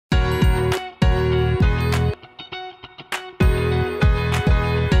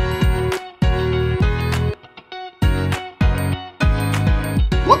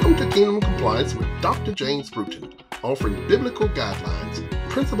Kingdom Compliance with Dr. James Bruton, offering biblical guidelines,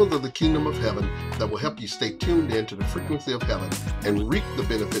 principles of the kingdom of heaven that will help you stay tuned in to the frequency of heaven and reap the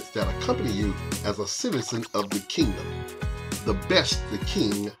benefits that accompany you as a citizen of the kingdom, the best the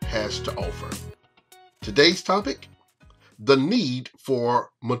King has to offer. Today's topic, the need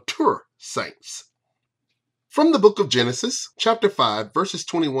for mature saints. From the book of Genesis, chapter 5, verses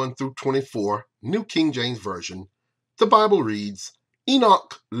 21 through 24, New King James Version, the Bible reads,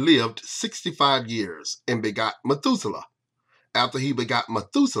 Enoch lived 65 years and begot Methuselah. After he begot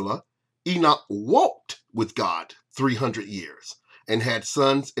Methuselah, Enoch walked with God 300 years and had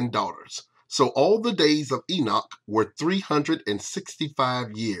sons and daughters. So all the days of Enoch were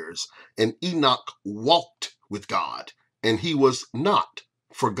 365 years, and Enoch walked with God, and he was not,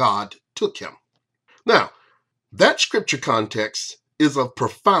 for God took him. Now, that scripture context is of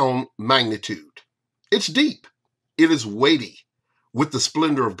profound magnitude. It's deep. It is weighty with the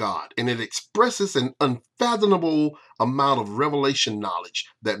splendor of God, and it expresses an unfathomable amount of revelation knowledge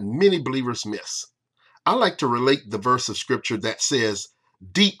that many believers miss. I like to relate the verse of scripture that says,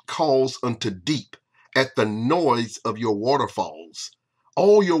 deep calls unto deep at the noise of your waterfalls.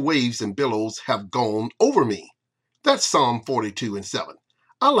 All your waves and billows have gone over me. That's Psalm 42:7.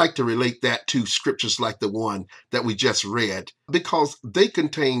 I like to relate that to scriptures like the one that we just read because they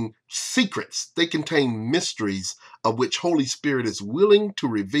contain secrets, they contain mysteries of which Holy Spirit is willing to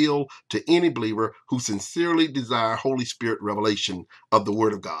reveal to any believer who sincerely desire Holy Spirit revelation of the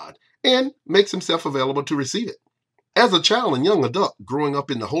Word of God and makes himself available to receive it. As a child and young adult growing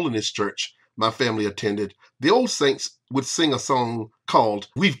up in the Holiness Church my family attended, the old saints would sing a song called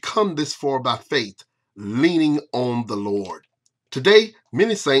We've Come This Far by Faith, Leaning on the Lord. Today,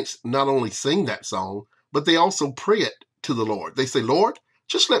 many saints not only sing that song, but they also pray it to the Lord. They say, Lord,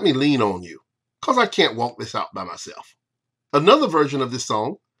 just let me lean on you, because I can't walk this out by myself. Another version of this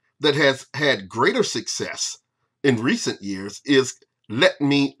song that has had greater success in recent years is Let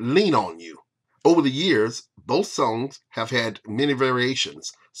Me Lean on You. Over the years, both songs have had many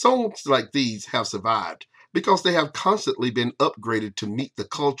variations. Songs like these have survived because they have constantly been upgraded to meet the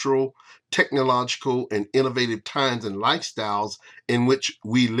cultural, technological, and innovative times and lifestyles in which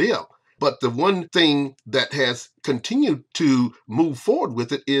we live. But the one thing that has continued to move forward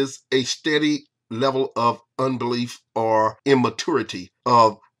with it is a steady level of unbelief or immaturity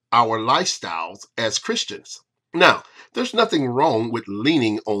of our lifestyles as Christians. Now, there's nothing wrong with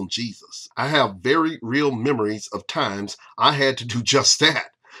leaning on Jesus. I have very real memories of times I had to do just that.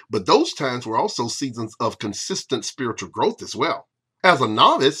 But those times were also seasons of consistent spiritual growth as well. As a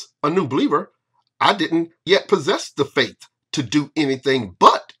novice, a new believer, I didn't yet possess the faith to do anything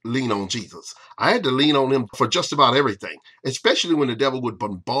but lean on Jesus. I had to lean on him for just about everything, especially when the devil would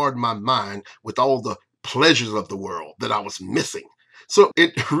bombard my mind with all the pleasures of the world that I was missing. So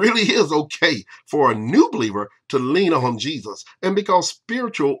it really is okay for a new believer to lean on Jesus. And because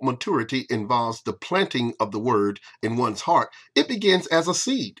spiritual maturity involves the planting of the word in one's heart, it begins as a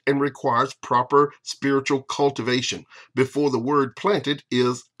seed and requires proper spiritual cultivation before the word planted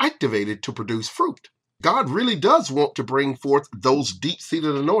is activated to produce fruit. God really does want to bring forth those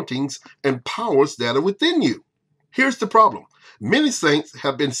deep-seated anointings and powers that are within you. Here's the problem. Many saints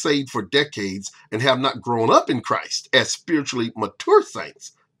have been saved for decades and have not grown up in Christ as spiritually mature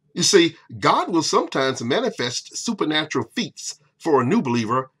saints. You see, God will sometimes manifest supernatural feats for a new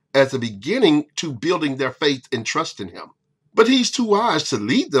believer as a beginning to building their faith and trust in him. But he's too wise to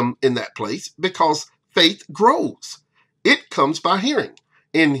lead them in that place because faith grows. It comes by hearing.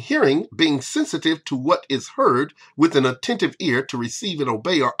 In hearing, being sensitive to what is heard with an attentive ear to receive and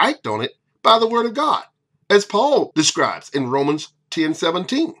obey or act on it by the word of God. As Paul describes in Romans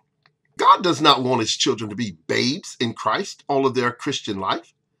 10:17. God does not want his children to be babes in Christ all of their Christian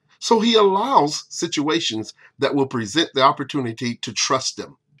life. So he allows situations that will present the opportunity to trust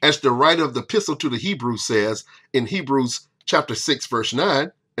them. As the writer of the epistle to the Hebrews says in Hebrews chapter 6, verse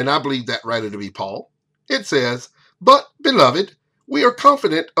 9, and I believe that writer to be Paul, it says, But, beloved, we are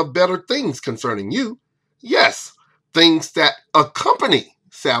confident of better things concerning you. Yes, things that accompany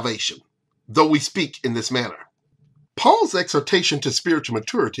salvation, though we speak in this manner. Paul's exhortation to spiritual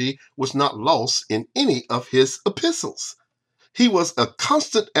maturity was not lost in any of his epistles. He was a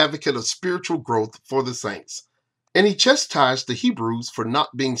constant advocate of spiritual growth for the saints, and he chastised the Hebrews for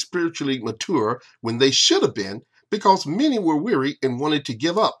not being spiritually mature when they should have been because many were weary and wanted to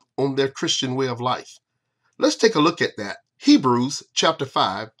give up on their Christian way of life. Let's take a look at that. Hebrews chapter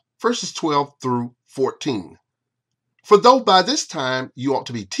 5, verses 12 through 14. For though by this time you ought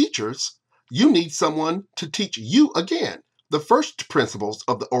to be teachers, you need someone to teach you again the first principles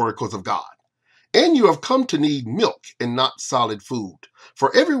of the oracles of God. And you have come to need milk and not solid food.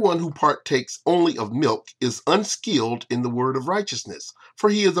 For everyone who partakes only of milk is unskilled in the word of righteousness, for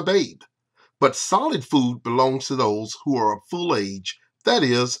he is a babe. But solid food belongs to those who are of full age, that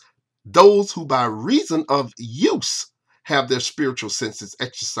is, those who by reason of use have their spiritual senses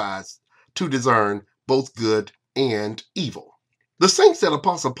exercised to discern both good and evil. The saints that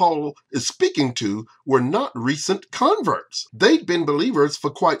Apostle Paul is speaking to were not recent converts. They'd been believers for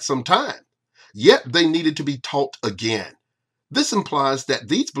quite some time, yet they needed to be taught again. This implies that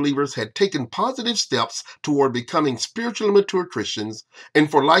these believers had taken positive steps toward becoming spiritually mature Christians,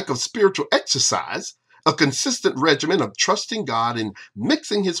 and for lack of spiritual exercise, a consistent regimen of trusting God and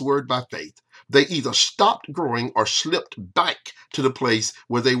mixing his word by faith, they either stopped growing or slipped back to the place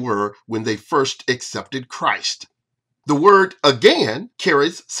where they were when they first accepted Christ. The word again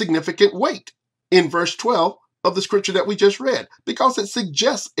carries significant weight in verse 12 of the scripture that we just read, because it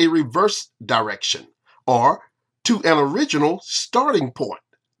suggests a reverse direction, or to an original starting point,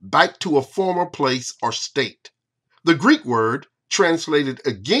 back to a former place or state. The Greek word translated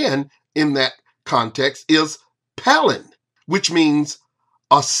again in that context is palin, which means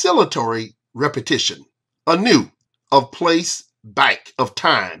oscillatory repetition, anew, of place, back, of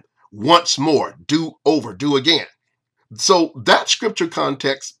time, once more, do over, do again. So that scripture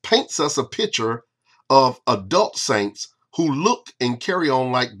context paints us a picture of adult saints who look and carry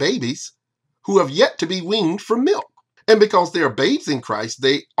on like babies who have yet to be weaned from milk. And because they are babes in Christ,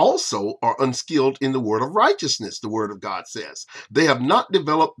 they also are unskilled in the word of righteousness, the word of God says. They have not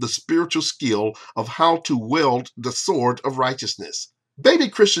developed the spiritual skill of how to wield the sword of righteousness. Baby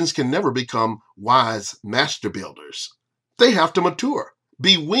Christians can never become wise master builders. They have to mature,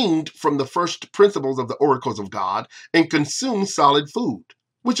 be weaned from the first principles of the oracles of God, and consume solid food,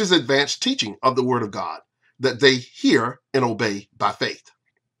 which is advanced teaching of the word of God, that they hear and obey by faith.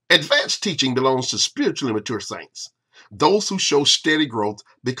 Advanced teaching belongs to spiritually mature saints, those who show steady growth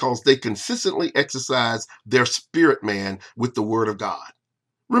because they consistently exercise their spirit man with the word of God.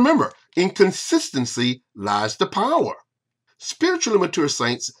 Remember, in consistency lies the power. Spiritually mature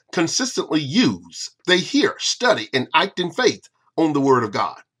saints consistently use, they hear, study, and act in faith on the word of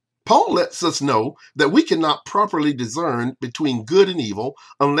God. Paul lets us know that we cannot properly discern between good and evil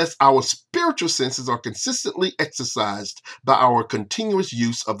unless our spiritual senses are consistently exercised by our continuous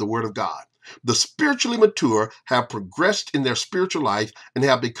use of the word of God. The spiritually mature have progressed in their spiritual life and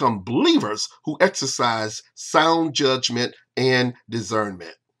have become believers who exercise sound judgment and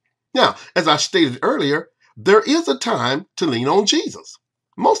discernment. Now, as I stated earlier, there is a time to lean on Jesus,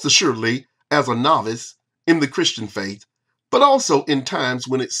 most assuredly as a novice in the Christian faith, but also in times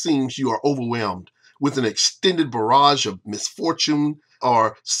when it seems you are overwhelmed with an extended barrage of misfortune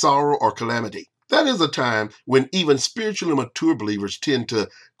or sorrow or calamity. That is a time when even spiritually mature believers tend to,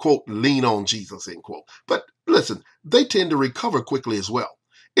 quote, lean on Jesus, end quote. But listen, they tend to recover quickly as well.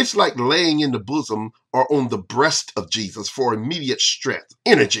 It's like laying in the bosom or on the breast of Jesus for immediate strength,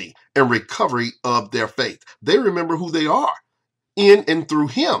 energy, and recovery of their faith. They remember who they are in and through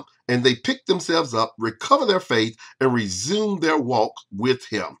him, and they pick themselves up, recover their faith, and resume their walk with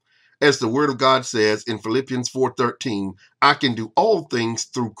him. As the word of God says in Philippians 4:13, I can do all things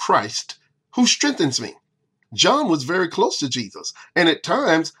through Christ who strengthens me. John was very close to Jesus, and at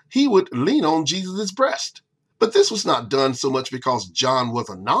times he would lean on Jesus' breast. But this was not done so much because John was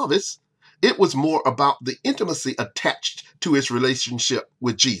a novice. It was more about the intimacy attached to his relationship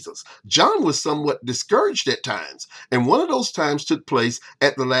with Jesus. John was somewhat discouraged at times, and one of those times took place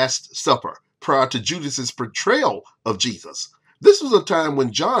at the Last Supper, prior to Judas's portrayal of Jesus. This was a time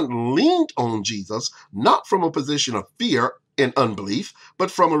when John leaned on Jesus, not from a position of fear and unbelief,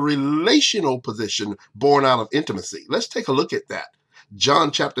 but from a relational position born out of intimacy. Let's take a look at that.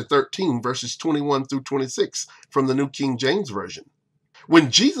 John chapter 13, verses 21 through 26 from the New King James Version.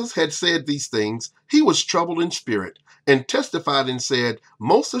 When Jesus had said these things, he was troubled in spirit and testified and said,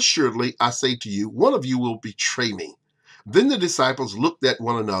 most assuredly, I say to you, one of you will betray me. Then the disciples looked at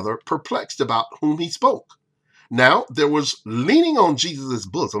one another, perplexed about whom he spoke. Now there was leaning on Jesus'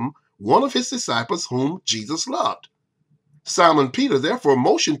 bosom one of his disciples whom Jesus loved. Simon Peter therefore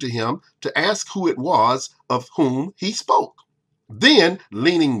motioned to him to ask who it was of whom he spoke. Then,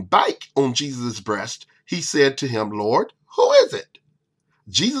 leaning back on Jesus' breast, he said to him, Lord, who is it?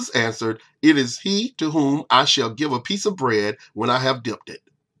 Jesus answered, it is he to whom I shall give a piece of bread when I have dipped it.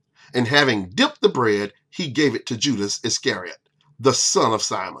 And having dipped the bread, he gave it to Judas Iscariot, the son of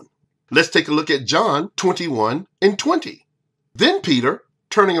Simon. Let's take a look at John 21 and 20. Then Peter,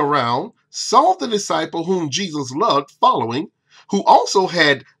 turning around, saw the disciple whom Jesus loved following, who also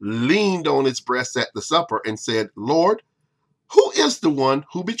had leaned on his breast at the supper, and said, Lord, who is the one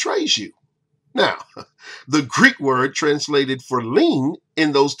who betrays you? Now, the Greek word translated for lean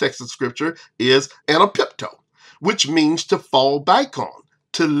in those texts of scripture is anapipto, which means to fall back on,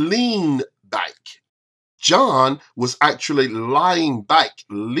 to lean back. John was actually lying back,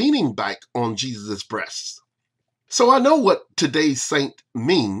 leaning back on Jesus' breast. So I know what today's saint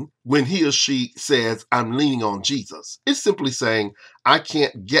mean when he or she says, I'm leaning on Jesus. It's simply saying, I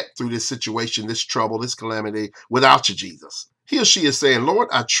can't get through this situation, this trouble, this calamity without you, Jesus. He or she is saying, Lord,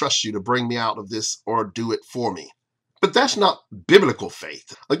 I trust you to bring me out of this or do it for me. But that's not biblical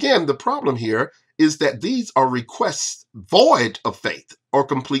faith. Again, the problem here is that these are requests void of faith or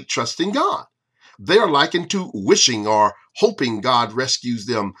complete trust in God. They are likened to wishing or hoping God rescues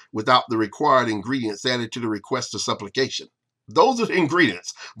them without the required ingredients added to the request or supplication. Those are the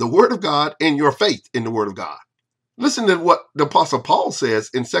ingredients, the Word of God and your faith in the Word of God. Listen to what the Apostle Paul says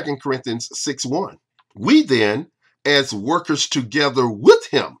in 2 Corinthians 6:1. We then, as workers together with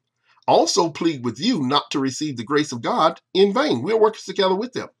him, also plead with you not to receive the grace of God in vain. We are workers together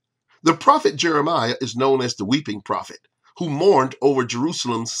with them. The prophet Jeremiah is known as the weeping prophet, who mourned over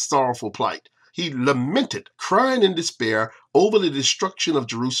Jerusalem's sorrowful plight. He lamented, crying in despair over the destruction of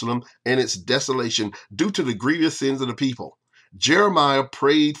Jerusalem and its desolation due to the grievous sins of the people. Jeremiah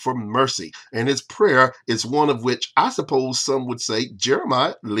prayed for mercy, and his prayer is one of which I suppose some would say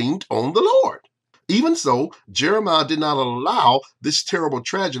Jeremiah leaned on the Lord. Even so, Jeremiah did not allow this terrible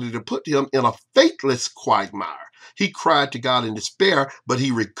tragedy to put him in a faithless quagmire. He cried to God in despair, but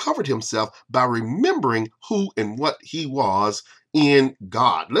he recovered himself by remembering who and what he was in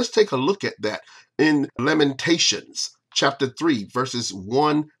God. Let's take a look at that in Lamentations chapter 3, verses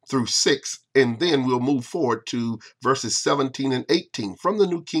 1 through 6, and then we'll move forward to verses 17 and 18 from the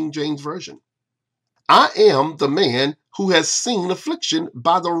New King James Version. I am the man who has seen affliction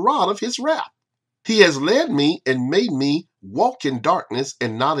by the rod of his wrath. He has led me and made me walk in darkness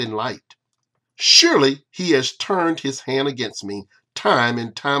and not in light. Surely he has turned his hand against me time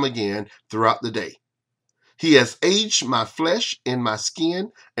and time again throughout the day. He has aged my flesh and my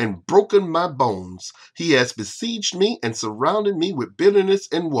skin and broken my bones. He has besieged me and surrounded me with bitterness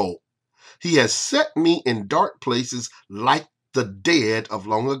and woe. He has set me in dark places like the dead of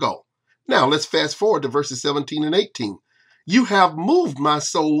long ago. Now let's fast forward to verses 17 and 18. You have moved my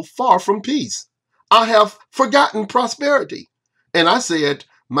soul far from peace. I have forgotten prosperity. And I said,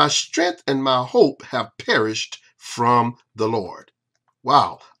 my strength and my hope have perished from the Lord.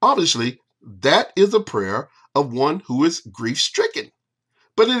 Wow. Obviously, that is a prayer of one who is grief-stricken.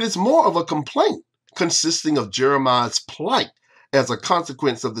 But it is more of a complaint consisting of Jeremiah's plight as a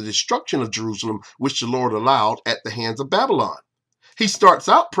consequence of the destruction of Jerusalem, which the Lord allowed at the hands of Babylon. He starts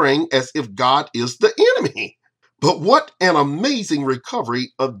out praying as if God is the enemy. But what an amazing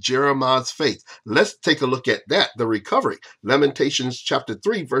recovery of Jeremiah's faith. Let's take a look at that, the recovery. Lamentations chapter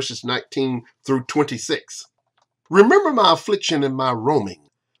 3, verses 19 through 26. Remember my affliction and my roaming,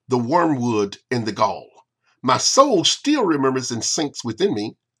 the wormwood and the gall. My soul still remembers and sinks within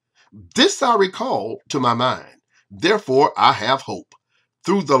me. This I recall to my mind. Therefore I have hope.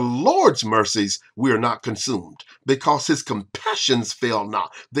 Through the Lord's mercies we are not consumed, because his compassions fail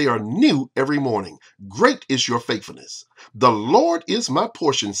not. They are new every morning. Great is your faithfulness. The Lord is my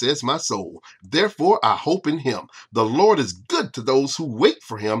portion, says my soul. Therefore I hope in him. The Lord is good to those who wait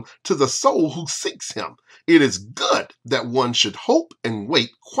for him, to the soul who seeks him. It is good that one should hope and wait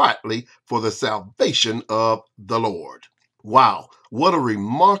quietly for the salvation of the Lord. Wow, what a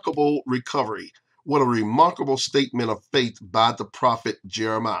remarkable recovery. What a remarkable statement of faith by the prophet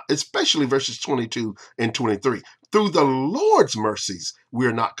Jeremiah, especially verses 22 and 23. Through the Lord's mercies, we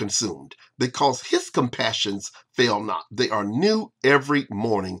are not consumed, because his compassions fail not. They are new every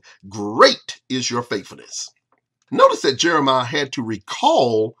morning. Great is your faithfulness. Notice that Jeremiah had to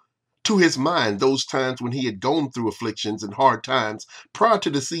recall to his mind those times when he had gone through afflictions and hard times prior to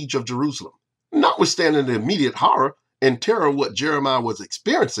the siege of Jerusalem. Notwithstanding the immediate horror and terror of what Jeremiah was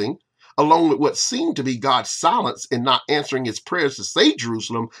experiencing, along with what seemed to be God's silence in not answering his prayers to save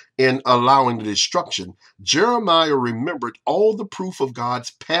Jerusalem and allowing the destruction, Jeremiah remembered all the proof of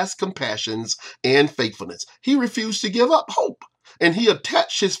God's past compassions and faithfulness. He refused to give up hope, and he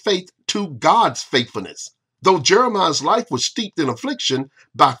attached his faith to God's faithfulness. Though Jeremiah's life was steeped in affliction,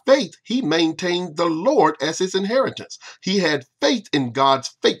 by faith he maintained the Lord as his inheritance. He had faith in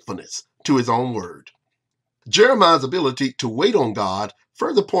God's faithfulness to his own word. Jeremiah's ability to wait on God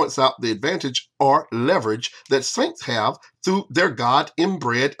further points out the advantage or leverage that saints have through their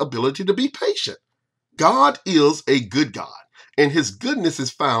God-inbred ability to be patient. God is a good God, and his goodness is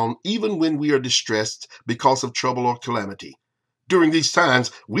found even when we are distressed because of trouble or calamity. During these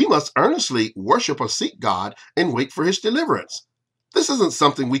times, we must earnestly worship or seek God and wait for his deliverance. This isn't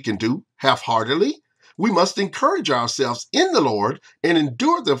something we can do half-heartedly. We must encourage ourselves in the Lord and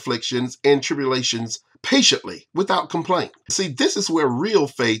endure the afflictions and tribulations patiently without complaint. See, this is where real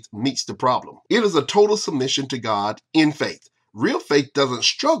faith meets the problem. It is a total submission to God in faith. Real faith doesn't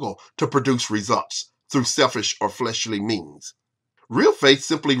struggle to produce results through selfish or fleshly means. Real faith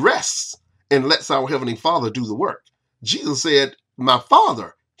simply rests and lets our Heavenly Father do the work. Jesus said, "My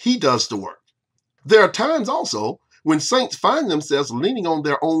Father, He does the work." There are times also when saints find themselves leaning on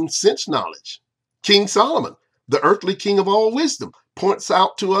their own sense knowledge. King Solomon, the earthly king of all wisdom, points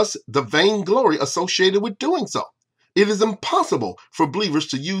out to us the vainglory associated with doing so. It is impossible for believers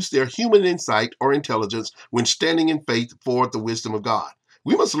to use their human insight or intelligence when standing in faith for the wisdom of God.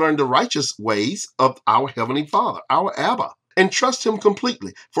 We must learn the righteous ways of our Heavenly Father, our Abba, and trust Him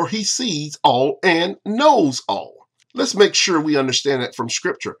completely, for He sees all and knows all. Let's make sure we understand that from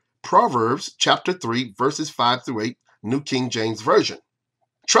Scripture. Proverbs chapter 3, verses 5 through 8, New King James Version.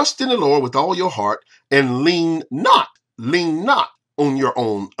 Trust in the Lord with all your heart and lean not on your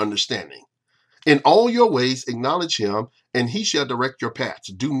own understanding. In all your ways acknowledge Him, and He shall direct your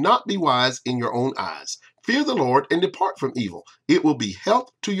paths. Do not be wise in your own eyes. Fear the Lord and depart from evil. It will be health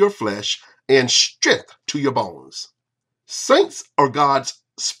to your flesh and strength to your bones. Saints are God's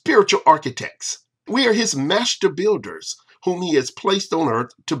spiritual architects. We are His master builders, whom He has placed on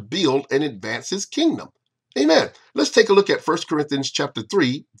earth to build and advance His kingdom. Amen. Let's take a look at 1 Corinthians chapter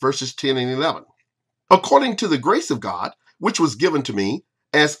 3, verses 10 and 11. According to the grace of God, which was given to me,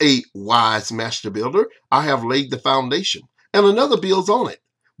 as a wise master builder, I have laid the foundation, and another builds on it.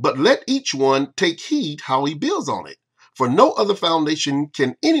 But let each one take heed how he builds on it. For no other foundation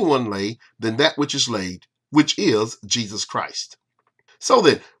can anyone lay than that which is laid, which is Jesus Christ. So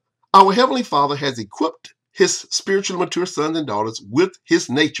then, our Heavenly Father has equipped His spiritually mature sons and daughters with His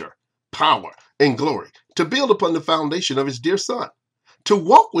nature, power, and glory to build upon the foundation of His dear Son, to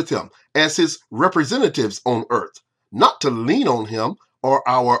walk with Him as His representatives on earth, not to lean on Him or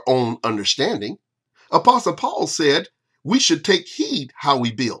our own understanding. Apostle Paul said we should take heed how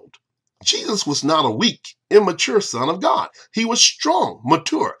we build. Jesus was not a weak, immature Son of God. He was strong,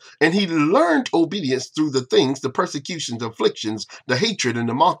 mature, and He learned obedience through the things, the persecutions, afflictions, the hatred, and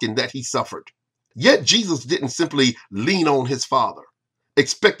the mocking that He suffered. Yet Jesus didn't simply lean on His Father,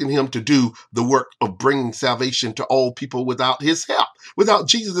 expecting Him to do the work of bringing salvation to all people without His help, without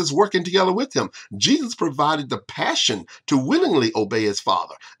Jesus working together with Him. Jesus provided the passion to willingly obey His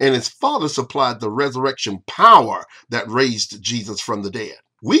Father, and His Father supplied the resurrection power that raised Jesus from the dead.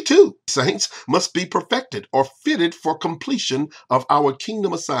 We too, saints, must be perfected or fitted for completion of our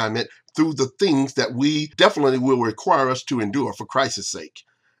kingdom assignment through the things that we definitely will require us to endure for Christ's sake.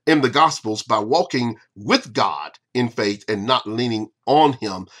 In the Gospels, by walking with God in faith and not leaning on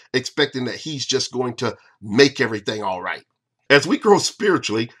Him, expecting that He's just going to make everything all right. As we grow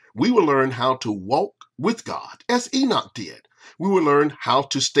spiritually, we will learn how to walk with God, as Enoch did. We will learn how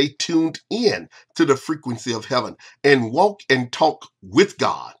to stay tuned in to the frequency of heaven and walk and talk with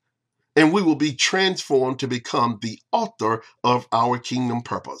God. And we will be transformed to become the author of our kingdom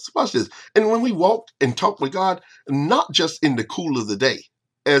purpose. Watch this. And when we walk and talk with God, not just in the cool of the day,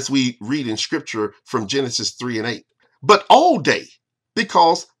 as we read in Scripture from Genesis 3 and 8, but all day,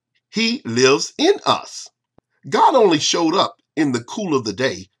 because He lives in us. God only showed up in the cool of the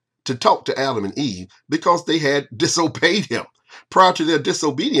day to talk to Adam and Eve because they had disobeyed Him. Prior to their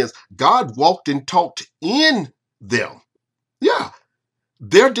disobedience, God walked and talked in them. Yeah,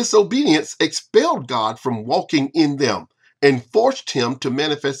 their disobedience expelled God from walking in them and forced Him to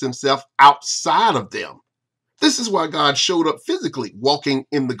manifest Himself outside of them. This is why God showed up physically walking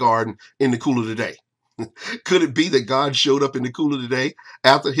in the garden in the cool of the day. Could it be that God showed up in the cool of the day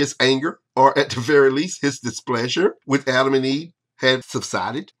after His anger, or at the very least His displeasure with Adam and Eve had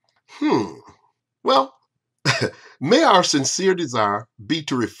subsided? Well, may our sincere desire be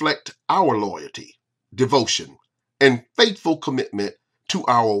to reflect our loyalty, devotion, and faithful commitment to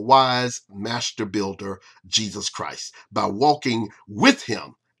our wise master builder, Jesus Christ, by walking with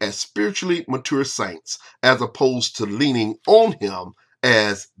Him as spiritually mature saints, as opposed to leaning on Him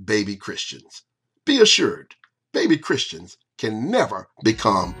as baby Christians. Be assured, baby Christians can never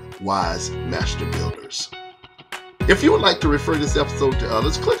become wise master builders. If you would like to refer this episode to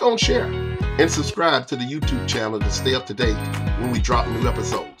others, click on share and subscribe to the YouTube channel to stay up to date when we drop new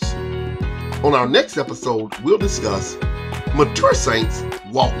episodes. On our next episode, we'll discuss mature saints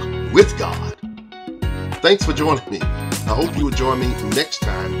walk with God. Thanks for joining me. I hope you will join me next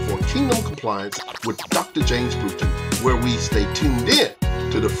time for Kingdom Compliance with Dr. James Bruton, where we stay tuned in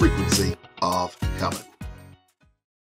to the frequency of heaven.